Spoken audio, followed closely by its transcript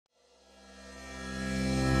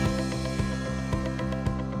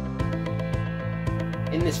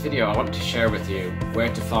this video I want to share with you where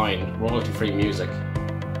to find royalty-free music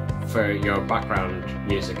for your background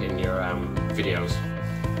music in your videos.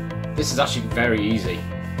 This is actually very easy.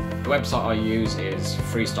 The website I use is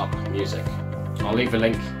Freestock Music. I'll leave a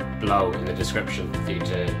link below in the description for you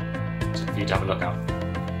to have a look at.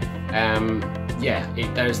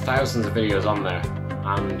 There's thousands of videos on there,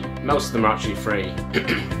 and most of them are actually free.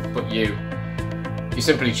 But you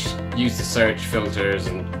simply use the search filters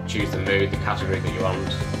and choose the mood, the category that you want,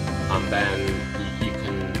 and then you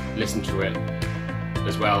can listen to it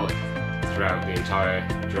as well throughout the entire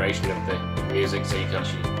duration of the music, so you can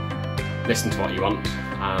actually listen to what you want,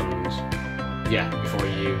 and before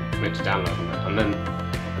you commit to downloading it. And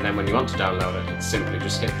then when you want to download it, it's simply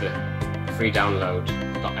just hit the free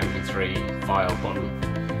download.mp3 file button,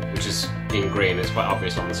 which is in green. It's quite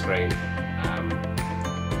obvious on the screen.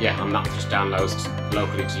 And that just downloads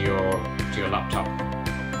locally to your laptop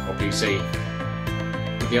or PC.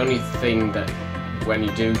 But the only thing that when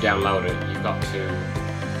you do download it, you've got to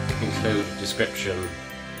include a description,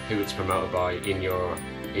 who it's promoted by in your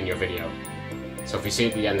video. So if you see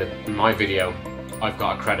at the end of my video, I've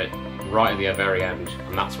got a credit right at the very end,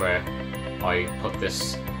 and that's where I put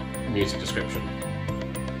this music description.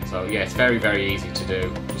 So yeah, it's very, very easy to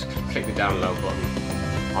do. Just click the download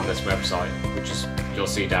button on this website, which is you'll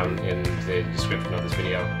see down in the description of this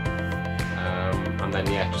video, and then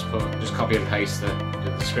just copy and paste the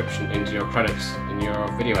description into your credits in your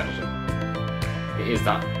video editing. It is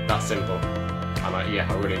that simple, and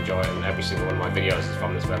I really enjoy it, and every single one of my videos is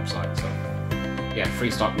from this website. So yeah,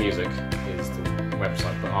 Freestock Music is the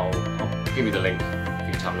website, but I'll give you the link for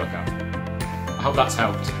you to have a look at. I hope that's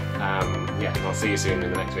helped. And I'll see you soon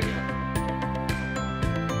in the next video.